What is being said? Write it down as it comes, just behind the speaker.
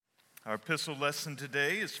Our epistle lesson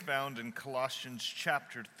today is found in Colossians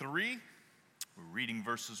chapter 3. We're reading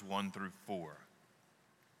verses 1 through 4.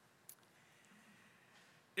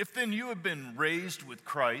 If then you have been raised with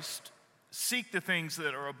Christ, seek the things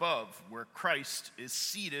that are above, where Christ is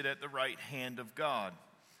seated at the right hand of God.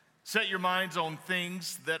 Set your minds on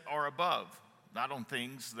things that are above, not on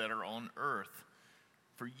things that are on earth.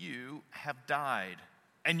 For you have died,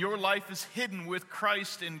 and your life is hidden with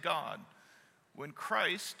Christ in God. When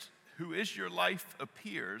Christ, who is your life,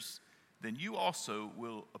 appears, then you also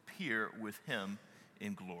will appear with him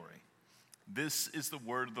in glory. This is the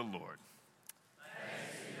word of the Lord.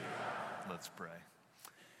 Thanks be to God. Let's pray.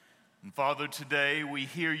 And Father, today we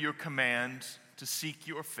hear your command to seek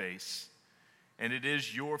your face, and it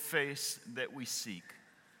is your face that we seek,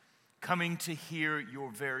 coming to hear your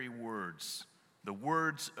very words, the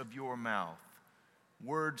words of your mouth,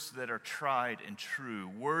 words that are tried and true,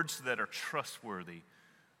 words that are trustworthy,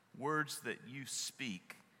 words that you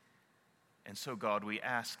speak. And so, God, we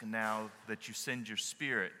ask now that you send your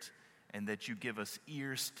Spirit and that you give us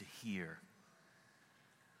ears to hear.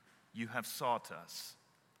 You have sought us.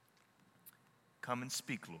 Come and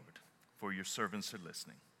speak, Lord, for your servants are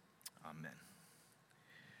listening. Amen.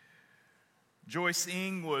 Joyce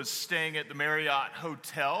Ng was staying at the Marriott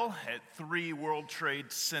Hotel at 3 World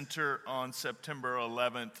Trade Center on September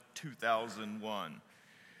 11th, 2001.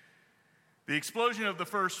 The explosion of the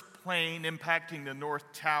first plane impacting the North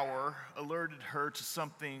Tower alerted her to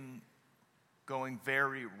something going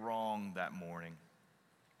very wrong that morning.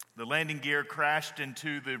 The landing gear crashed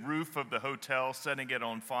into the roof of the hotel, setting it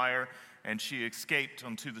on fire, and she escaped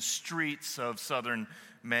onto the streets of southern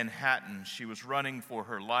Manhattan. She was running for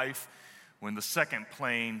her life when the second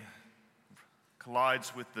plane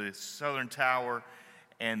collides with the southern tower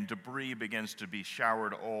and debris begins to be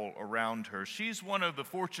showered all around her. She's one of the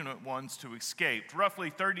fortunate ones to escape.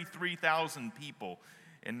 Roughly 33,000 people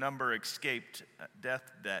in number escaped death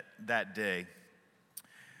that day.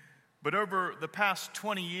 But over the past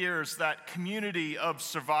 20 years, that community of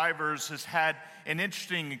survivors has had an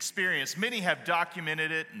interesting experience. Many have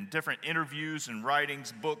documented it in different interviews and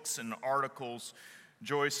writings, books and articles.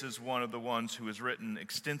 Joyce is one of the ones who has written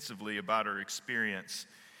extensively about her experience.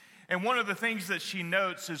 And one of the things that she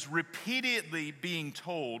notes is repeatedly being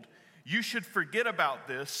told, you should forget about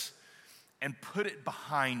this and put it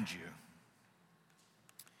behind you.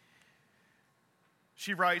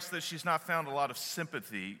 She writes that she's not found a lot of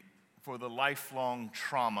sympathy for the lifelong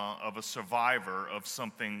trauma of a survivor of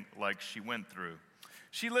something like she went through.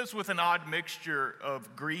 She lives with an odd mixture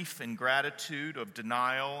of grief and gratitude, of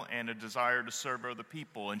denial and a desire to serve other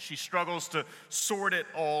people, and she struggles to sort it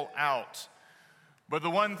all out. But the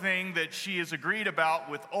one thing that she has agreed about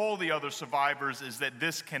with all the other survivors is that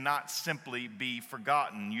this cannot simply be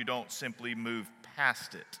forgotten. You don't simply move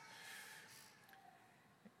past it.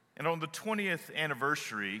 And on the 20th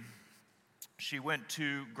anniversary, she went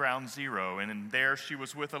to Ground Zero, and there she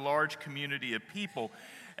was with a large community of people.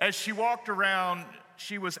 As she walked around,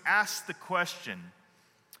 she was asked the question,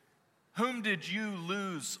 whom did you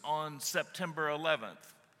lose on September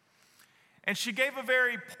 11th? And she gave a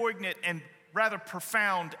very poignant and rather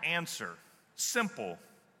profound answer, simple.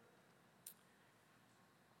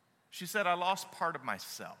 She said, I lost part of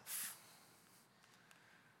myself.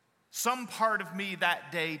 Some part of me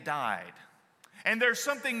that day died. And there's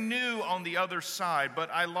something new on the other side,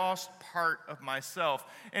 but I lost part of myself.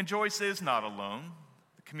 And Joyce is not alone.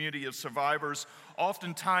 The community of survivors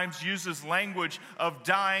oftentimes uses language of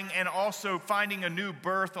dying and also finding a new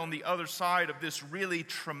birth on the other side of this really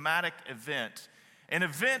traumatic event. An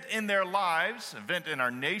event in their lives, an event in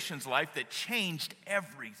our nation's life that changed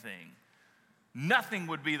everything. Nothing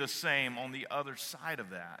would be the same on the other side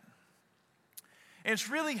of that. And it's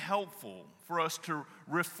really helpful for us to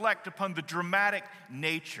reflect upon the dramatic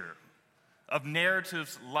nature of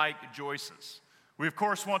narratives like Joyce's. We, of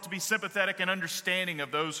course, want to be sympathetic and understanding of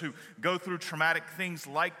those who go through traumatic things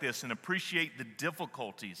like this and appreciate the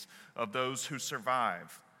difficulties of those who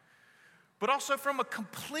survive. But also from a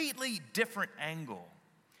completely different angle.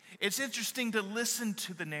 It's interesting to listen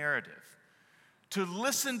to the narrative, to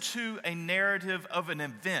listen to a narrative of an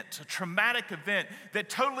event, a traumatic event that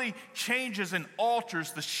totally changes and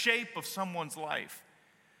alters the shape of someone's life,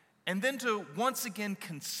 and then to once again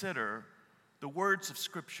consider the words of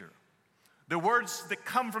Scripture, the words that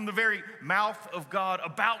come from the very mouth of God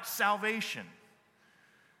about salvation.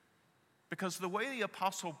 Because the way the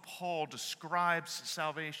Apostle Paul describes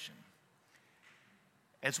salvation,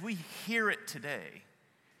 as we hear it today,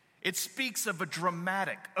 it speaks of a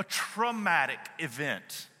traumatic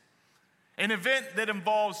event. An event that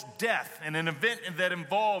involves death and an event that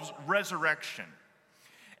involves resurrection.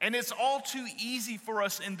 And it's all too easy for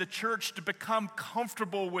us in the church to become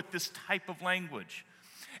comfortable with this type of language.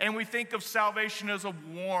 And we think of salvation as a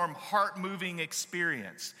warm, heart-moving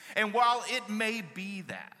experience. And while it may be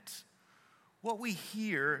that, what we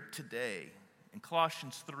hear today in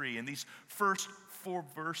Colossians 3, in these first 4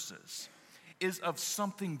 verses, is of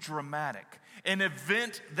something dramatic, an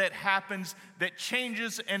event that happens that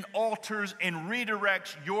changes and alters and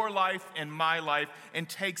redirects your life and my life and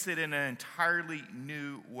takes it in an entirely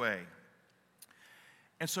new way.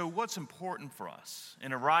 And so what's important for us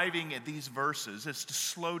in arriving at these verses is to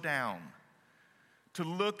slow down, to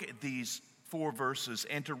look at these 4 verses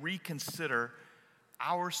and to reconsider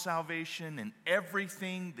our salvation and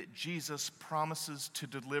everything that Jesus promises to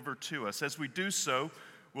deliver to us. As we do so,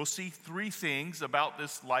 we'll see 3 things about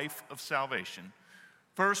this life of salvation.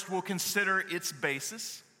 First, we'll consider its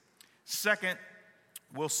basis. Second,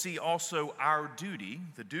 we'll see also our duty,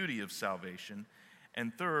 the duty of salvation.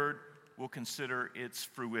 And third, we'll consider its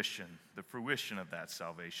fruition, the fruition of that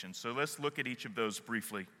salvation. So let's look at each of those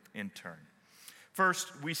briefly in turn.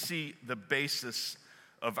 First, we see the basis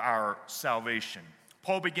of our salvation.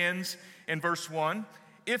 Paul begins in verse 1,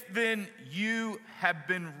 "If then you have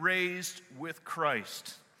been raised with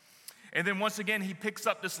Christ." And then once again, he picks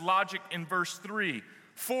up this logic in verse 3,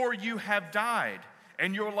 "For you have died,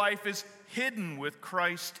 and your life is hidden with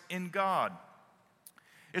Christ in God."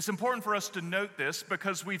 It's important for us to note this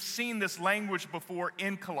because we've seen this language before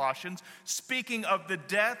in Colossians, speaking of the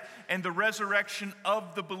death and the resurrection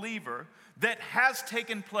of the believer that has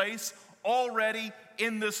taken place already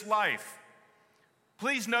in this life.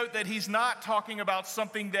 Please note that he's not talking about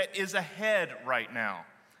something that is ahead right now.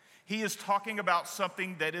 He is talking about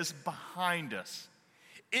something that is behind us.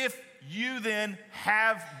 If you then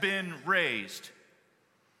have been raised,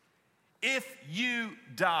 if you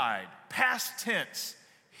died, past tense,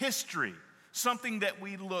 history, something that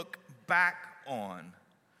we look back on.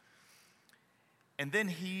 And then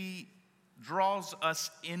he draws us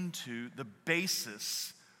into the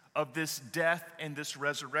basis of this death and this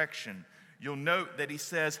resurrection. You'll note that he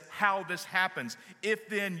says how this happens. If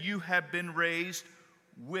then you have been raised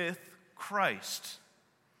with Christ.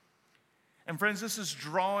 And friends, this is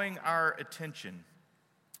drawing our attention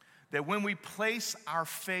that when we place our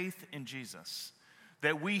faith in Jesus,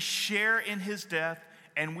 that we share in his death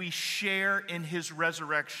and we share in his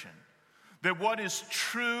resurrection. That what is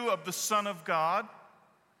true of the Son of God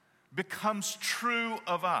becomes true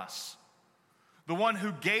of us. The one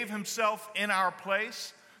who gave himself in our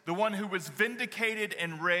place, the one who was vindicated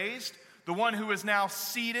and raised, the one who is now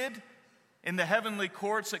seated in the heavenly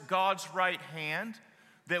courts at God's right hand,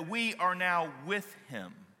 that we are now with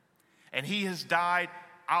him. And he has died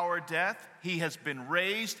our death, he has been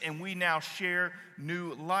raised, and we now share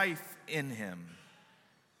new life in him.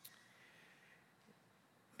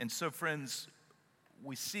 And so, friends,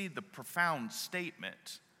 we see the profound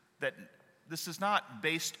statement that this is not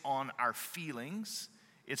based on our feelings.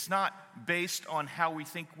 It's not based on how we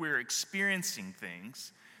think we're experiencing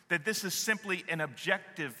things. That this is simply an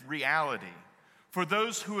objective reality. For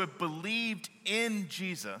those who have believed in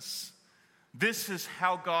Jesus, this is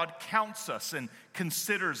how God counts us and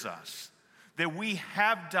considers us. That we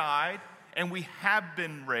have died and we have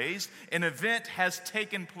been raised. An event has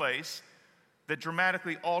taken place that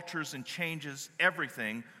dramatically alters and changes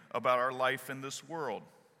everything about our life in this world.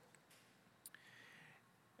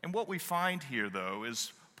 And what we find here, though,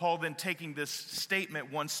 is Paul then taking this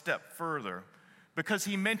statement one step further, because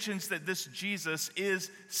he mentions that this Jesus is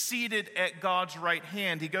seated at God's right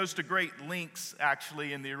hand. He goes to great lengths,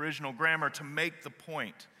 actually, in the original grammar to make the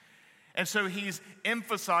point. And so he's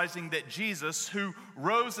emphasizing that Jesus, who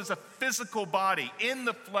rose as a physical body in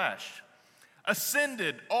the flesh,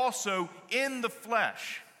 ascended also in the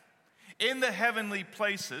flesh, in the heavenly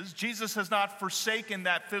places. Jesus has not forsaken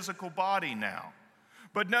that physical body now.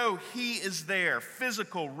 But no, he is there,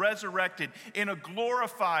 physical, resurrected, in a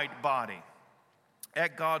glorified body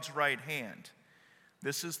at God's right hand.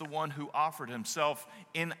 This is the one who offered himself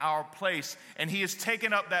in our place, and he has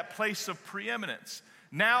taken up that place of preeminence.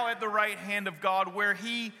 Now at the right hand of God, where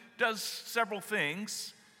he does several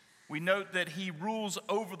things. We note that he rules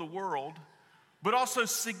over the world, but also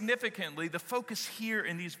significantly, the focus here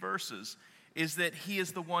in these verses is that he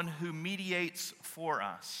is the one who mediates for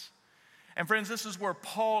us. And friends, this is where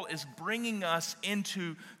Paul is bringing us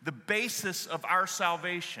into the basis of our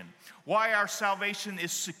salvation, why our salvation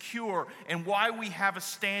is secure and why we have a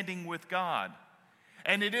standing with God.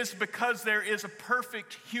 And it is because there is a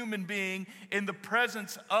perfect human being in the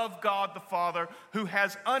presence of God the Father who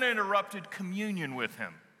has uninterrupted communion with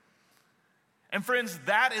him. And friends,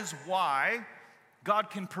 that is why God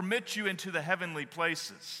can permit you into the heavenly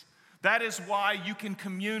places. That is why you can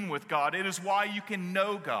commune with God. It is why you can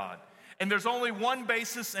know God. And there's only one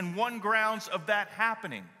basis and one grounds of that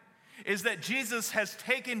happening, is that Jesus has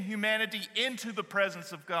taken humanity into the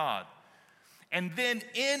presence of God. And then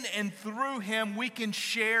in and through him, we can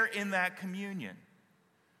share in that communion.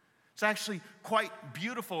 It's actually quite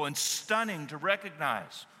beautiful and stunning to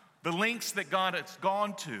recognize the lengths that God has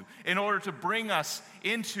gone to in order to bring us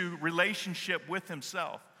into relationship with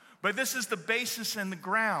himself. But this is the basis and the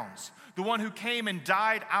grounds. The one who came and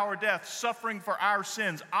died our death, suffering for our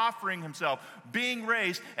sins, offering himself, being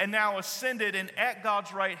raised, and now ascended and at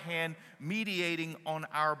God's right hand, mediating on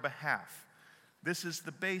our behalf. This is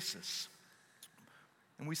the basis.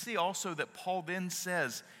 And we see also that Paul then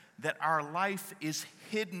says that our life is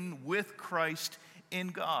hidden with Christ in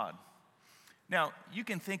God. Now, you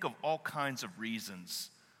can think of all kinds of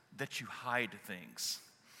reasons that you hide things.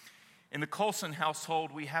 In the Colson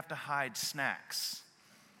household, we have to hide snacks.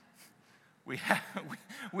 We have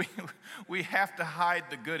to hide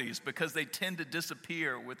the goodies because they tend to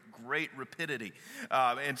disappear with great rapidity.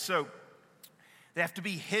 And so they have to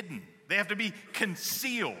be hidden. They have to be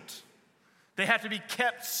concealed. They have to be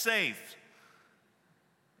kept safe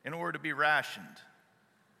in order to be rationed.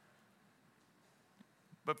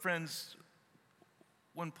 But friends,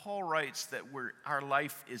 when Paul writes that our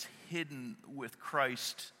life is hidden with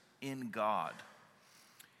Christ in God,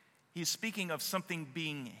 he's speaking of something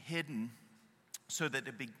being hidden so that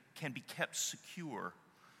it can be kept secure,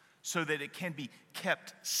 so that it can be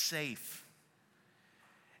kept safe.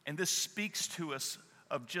 And this speaks to us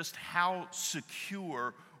of just how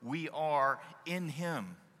secure we are in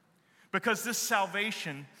him. Because this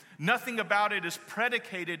salvation, nothing about it is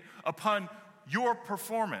predicated upon your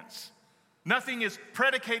performance. Nothing is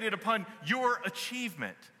predicated upon your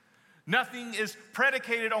achievement. Nothing is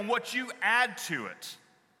predicated on what you add to it,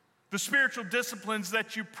 the spiritual disciplines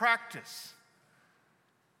that you practice.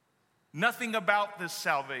 Nothing about this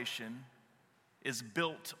salvation is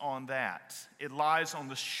built on that. It lies on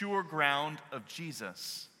the sure ground of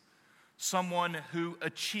Jesus, someone who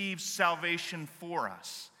achieves salvation for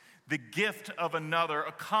us, the gift of another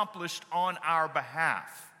accomplished on our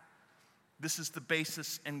behalf. This is the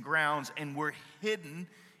basis and grounds, and we're hidden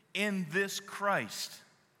in this Christ,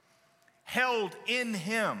 held in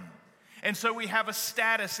him. And so we have a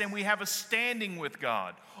status and we have a standing with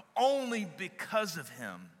God only because of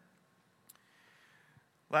him.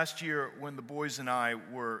 Last year, when the boys and I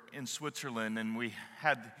were in Switzerland and we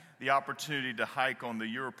had the opportunity to hike on the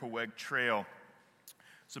Europaweg Trail,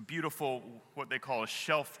 it's a beautiful, what they call a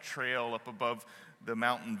shelf trail up above the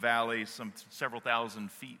mountain valley, several thousand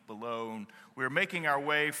feet below. And we were making our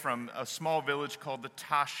way from a small village called the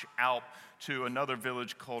Tash Alp to another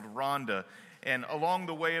village called Ronda. And along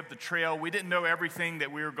the way of the trail, we didn't know everything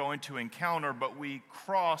that we were going to encounter, but we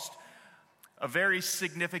crossed a very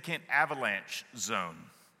significant avalanche zone.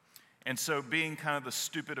 And so being kind of the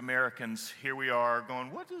stupid Americans, here we are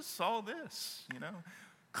going, what is all this,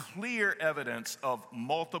 Clear evidence of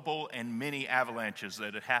multiple and many avalanches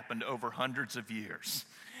that had happened over hundreds of years.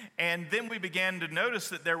 And then we began to notice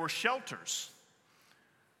that there were shelters.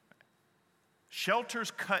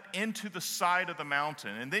 Shelters cut into the side of the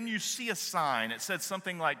mountain. And then you see a sign. It said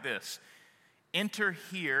something like this: enter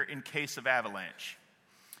here in case of avalanche.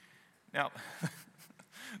 Now,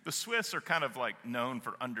 the Swiss are kind of like known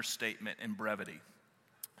for understatement and brevity.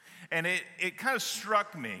 And it kind of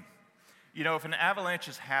struck me, if an avalanche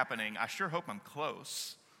is happening, I sure hope I'm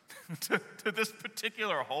close to this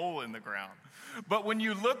particular hole in the ground. But when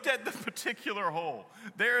you looked at the particular hole,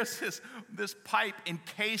 there is this pipe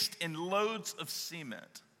encased in loads of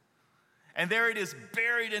cement. And there it is,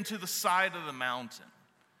 buried into the side of the mountain.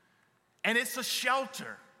 And it's a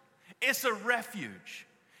shelter. It's a refuge.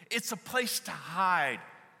 It's a place to hide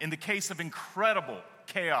in the case of incredible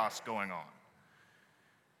chaos going on.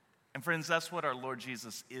 And friends, that's what our Lord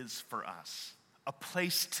Jesus is for us. A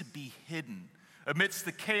place to be hidden amidst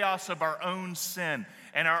the chaos of our own sin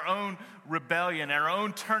and our own rebellion, our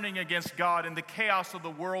own turning against God, and the chaos of the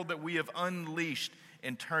world that we have unleashed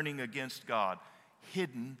in turning against God,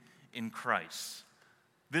 hidden in Christ.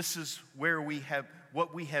 This is where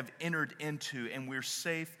what we have entered into, and we're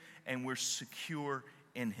safe and we're secure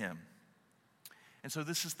in him. And so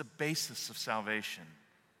this is the basis of salvation.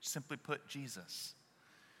 Simply put, Jesus.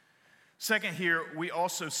 Second, here we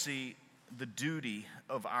also see the duty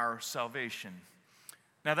of our salvation.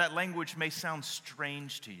 Now, that language may sound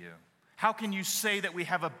strange to you. How can you say that we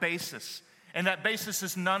have a basis, and that basis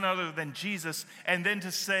is none other than Jesus, and then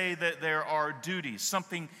to say that there are duties,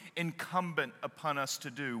 something incumbent upon us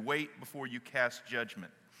to do? Wait before you cast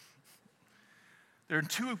judgment. there are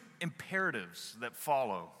two imperatives that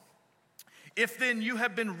follow. If then you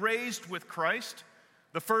have been raised with Christ,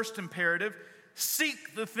 the first imperative,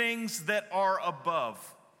 seek the things that are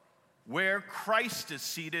above, where Christ is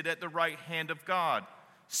seated at the right hand of God.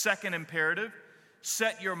 Second imperative,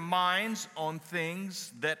 set your minds on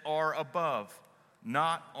things that are above,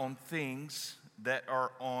 not on things that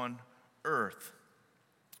are on earth.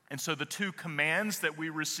 And so the two commands that we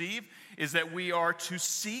receive is that we are to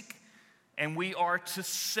seek and we are to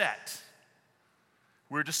set.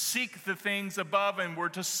 We're to seek the things above and we're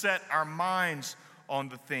to set our minds on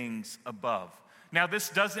the things above. Now, this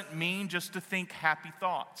doesn't mean just to think happy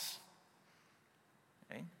thoughts.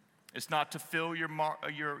 Okay? It's not to fill your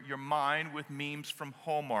mind with memes from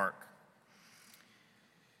Hallmark.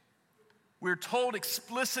 We're told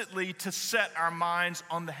explicitly to set our minds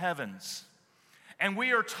on the heavens. And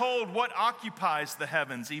we are told what occupies the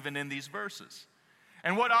heavens even in these verses.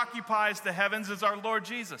 And what occupies the heavens is our Lord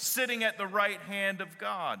Jesus, sitting at the right hand of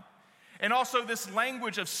God. And also this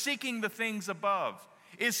language of seeking the things above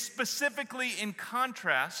is specifically in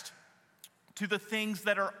contrast to the things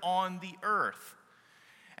that are on the earth.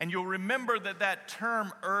 And you'll remember that that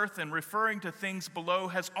term earth and referring to things below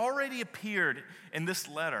has already appeared in this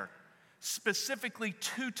letter, specifically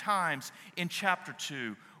 2 times in chapter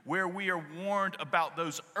 2, where we are warned about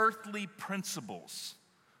those earthly principles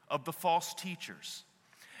of the false teachers.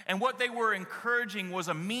 And what they were encouraging was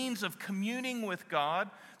a means of communing with God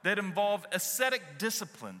that involved ascetic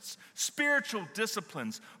disciplines, spiritual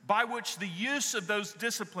disciplines, by which the use of those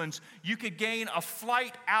disciplines, you could gain a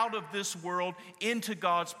flight out of this world into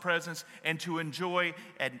God's presence and to enjoy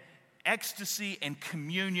an ecstasy and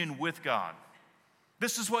communion with God.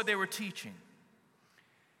 This is what they were teaching.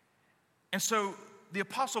 And so the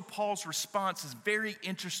Apostle Paul's response is very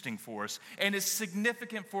interesting for us and is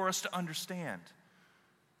significant for us to understand.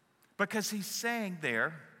 Because he's saying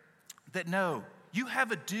there that no, you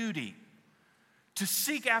have a duty to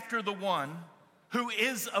seek after the one who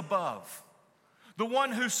is above, the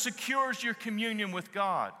one who secures your communion with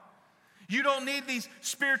God. You don't need these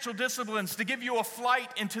spiritual disciplines to give you a flight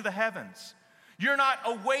into the heavens. You're not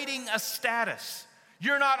awaiting a status.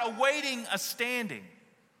 You're not awaiting a standing.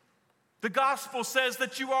 The gospel says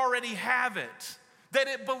that you already have it, that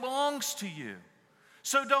it belongs to you.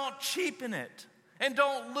 So don't cheapen it and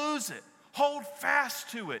don't lose it. Hold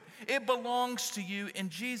fast to it. It belongs to you in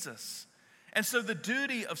Jesus. And so the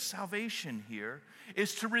duty of salvation here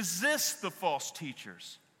is to resist the false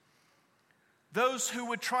teachers, those who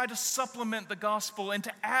would try to supplement the gospel and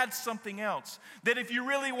to add something else. That if you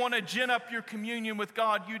really want to gin up your communion with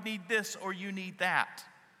God, you need this or you need that.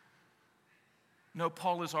 No,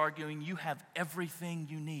 Paul is arguing you have everything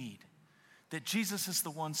you need. That Jesus is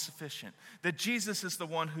the one sufficient. That Jesus is the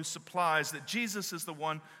one who supplies. That Jesus is the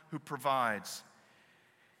one who provides.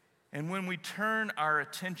 And when we turn our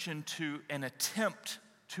attention to an attempt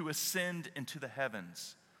to ascend into the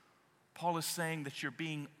heavens, Paul is saying that you're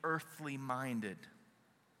being earthly minded.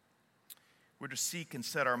 We're to seek and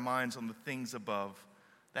set our minds on the things above.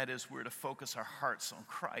 That is, we're to focus our hearts on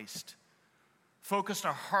Christ. Focus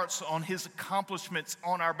our hearts on his accomplishments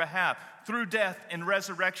on our behalf through death and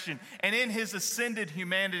resurrection and in his ascended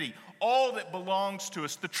humanity, all that belongs to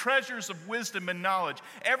us, the treasures of wisdom and knowledge,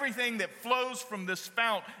 everything that flows from this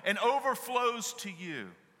fount and overflows to you,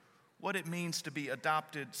 what it means to be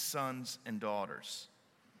adopted sons and daughters.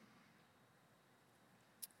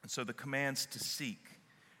 And so the commands to seek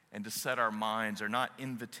and to set our minds are not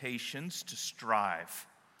invitations to strive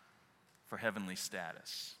for heavenly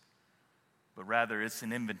status, but rather it's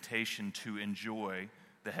an invitation to enjoy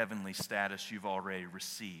the heavenly status you've already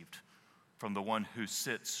received from the one who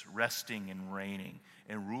sits resting and reigning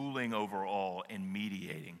and ruling over all and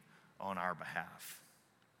mediating on our behalf.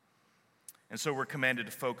 And so we're commanded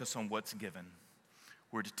to focus on what's given.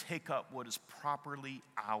 We're to take up what is properly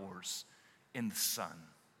ours in the Son.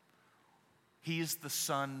 He is the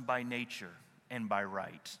Son by nature and by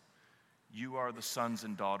right. You are the sons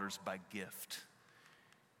and daughters by gift.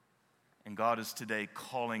 And God is today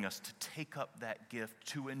calling us to take up that gift,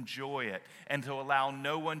 to enjoy it, and to allow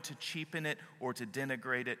no one to cheapen it or to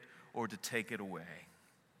denigrate it or to take it away.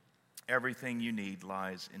 Everything you need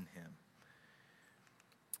lies in him.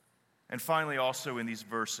 And finally, also in these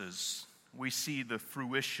verses, we see the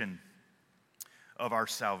fruition of our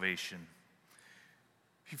salvation.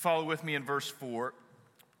 If you follow with me in verse 4,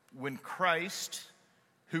 when Christ,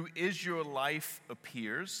 who is your life,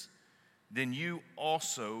 appears, then you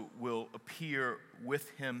also will appear with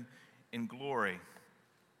him in glory.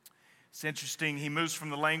 It's interesting, he moves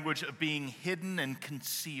from the language of being hidden and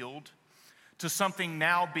concealed to something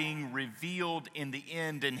now being revealed in the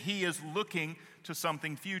end, and he is looking to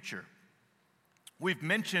something future. We've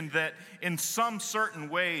mentioned that in some certain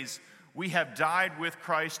ways we have died with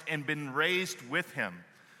Christ and been raised with him.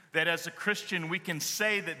 That as a Christian we can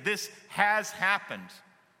say that this has happened.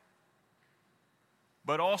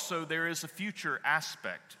 But also there is a future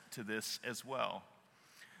aspect to this as well.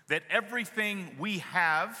 That everything we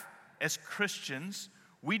have as Christians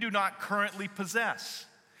we do not currently possess.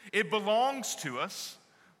 It belongs to us,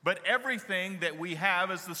 but everything that we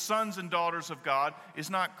have as the sons and daughters of God is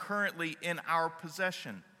not currently in our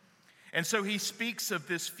possession. And so he speaks of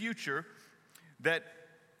this future that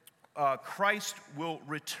Christ will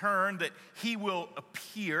return, that he will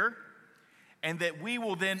appear, and that we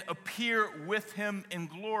will then appear with him in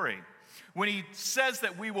glory. When he says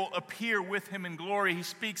that we will appear with him in glory, he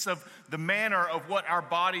speaks of the manner of what our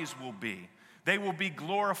bodies will be. They will be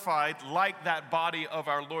glorified like that body of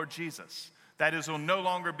our Lord Jesus. That is, will no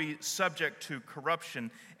longer be subject to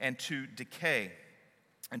corruption and to decay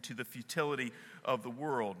and to the futility of the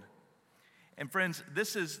world. And friends,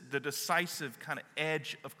 this is the decisive kind of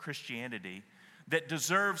edge of Christianity that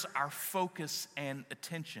deserves our focus and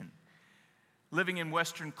attention. Living in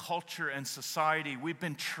Western culture and society, we've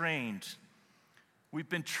been trained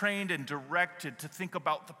and directed to think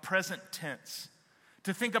about the present tense,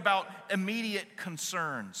 to think about immediate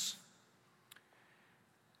concerns.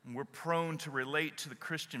 And we're prone to relate to the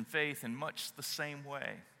Christian faith in much the same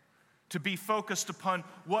way, to be focused upon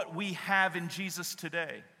what we have in Jesus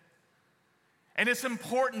today. And it's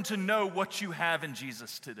important to know what you have in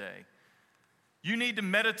Jesus today. You need to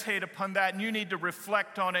meditate upon that, and you need to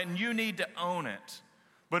reflect on it, and you need to own it.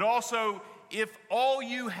 But also, if all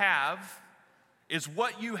you have is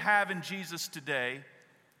what you have in Jesus today,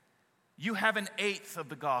 you have an eighth of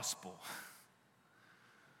the gospel.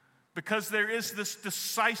 Because there is this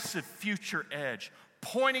decisive future edge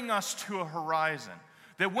pointing us to a horizon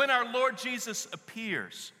that when our Lord Jesus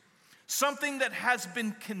appears, something that has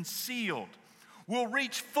been concealed will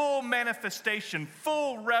reach full manifestation,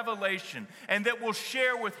 full revelation, and that we'll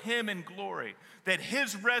share with him in glory, that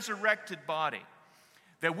his resurrected body,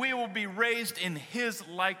 that we will be raised in his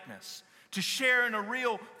likeness, to share in a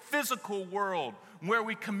real physical world where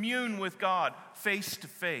we commune with God face to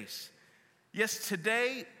face. Yes,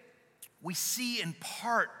 today we see in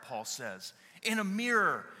part, Paul says, in a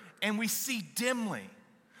mirror, and we see dimly.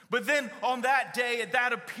 But then on that day, at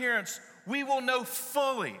that appearance, we will know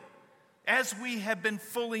fully, as we have been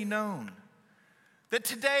fully known. That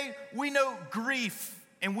today we know grief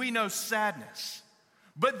and we know sadness.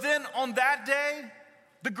 But then on that day,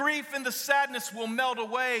 the grief and the sadness will melt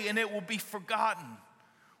away and it will be forgotten.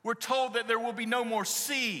 We're told that there will be no more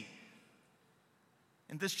sea.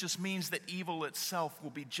 And this just means that evil itself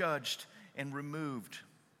will be judged and removed.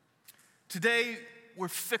 Today, we're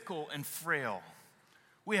fickle and frail.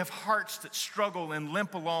 We have hearts that struggle and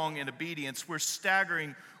limp along in obedience. We're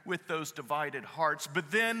staggering with those divided hearts.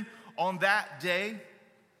 But then, on that day,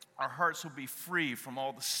 our hearts will be free from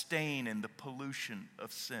all the stain and the pollution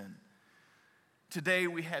of sin. Today,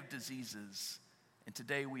 we have diseases. And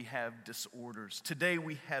today, we have disorders. Today,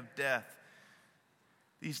 we have death.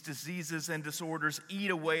 These diseases and disorders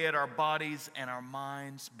eat away at our bodies and our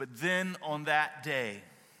minds. But then, on that day,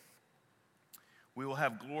 we will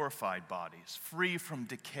have glorified bodies, free from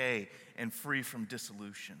decay and free from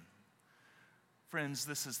dissolution. Friends,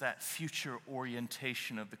 this is that future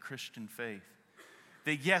orientation of the Christian faith.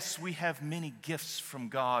 That yes, we have many gifts from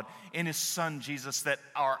God in his Son Jesus that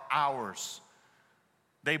are ours.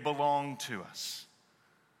 They belong to us.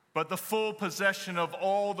 But the full possession of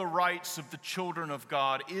all the rights of the children of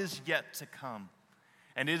God is yet to come.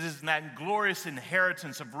 And it is in that glorious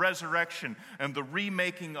inheritance of resurrection and the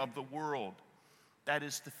remaking of the world. That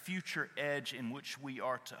is the future edge in which we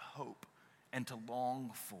are to hope and to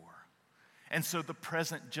long for. And so the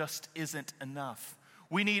present just isn't enough.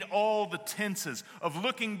 We need all the tenses of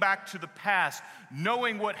looking back to the past,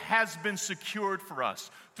 knowing what has been secured for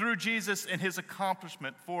us through Jesus and his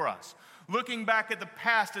accomplishment for us. Looking back at the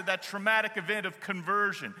past, at that traumatic event of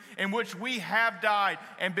conversion in which we have died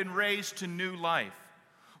and been raised to new life.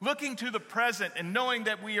 Looking to the present and knowing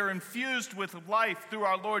that we are infused with life through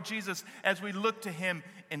our Lord Jesus as we look to him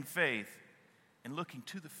in faith. And looking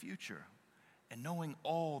to the future and knowing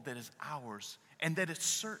all that is ours and that it's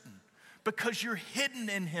certain because you're hidden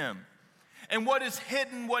in him. And what is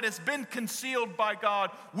hidden, what has been concealed by God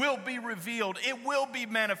will be revealed. It will be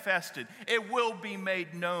manifested. It will be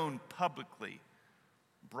made known publicly,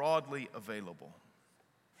 broadly available.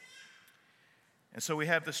 And so we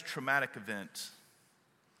have this traumatic event,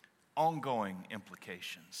 ongoing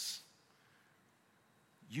implications.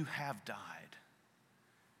 you have died.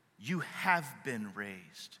 You have been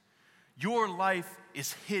raised. Your life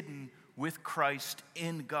is hidden with Christ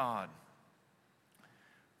in God.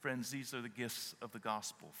 Friends, these are the gifts of the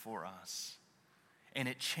gospel for us. And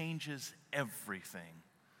it changes everything.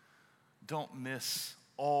 Don't miss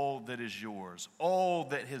all that is yours, all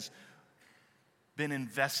that has been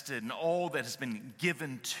invested, and all that has been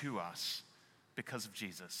given to us because of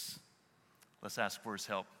Jesus. Let's ask for his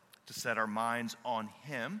help to set our minds on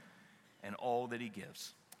him and all that he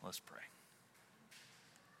gives. Let's pray.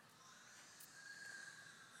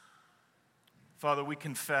 Father, we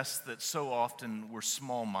confess that so often we're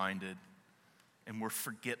small-minded and we're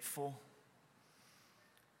forgetful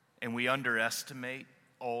and we underestimate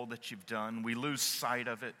all that you've done. We lose sight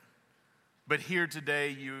of it. But here today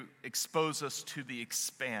you expose us to the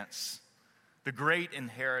expanse, the great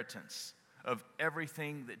inheritance of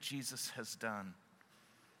everything that Jesus has done.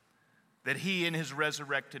 That he in his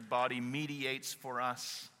resurrected body mediates for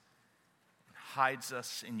us, hides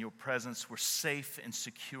us in your presence. We're safe and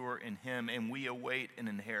secure in him, and we await an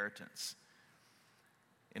inheritance.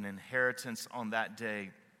 An inheritance on that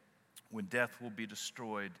day when death will be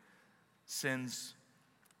destroyed, sins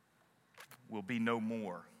will be no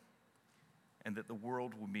more, and that the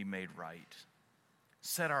world will be made right.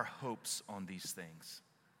 Set our hopes on these things.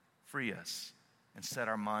 Free us and set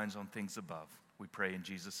our minds on things above. We pray in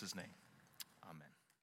Jesus' name.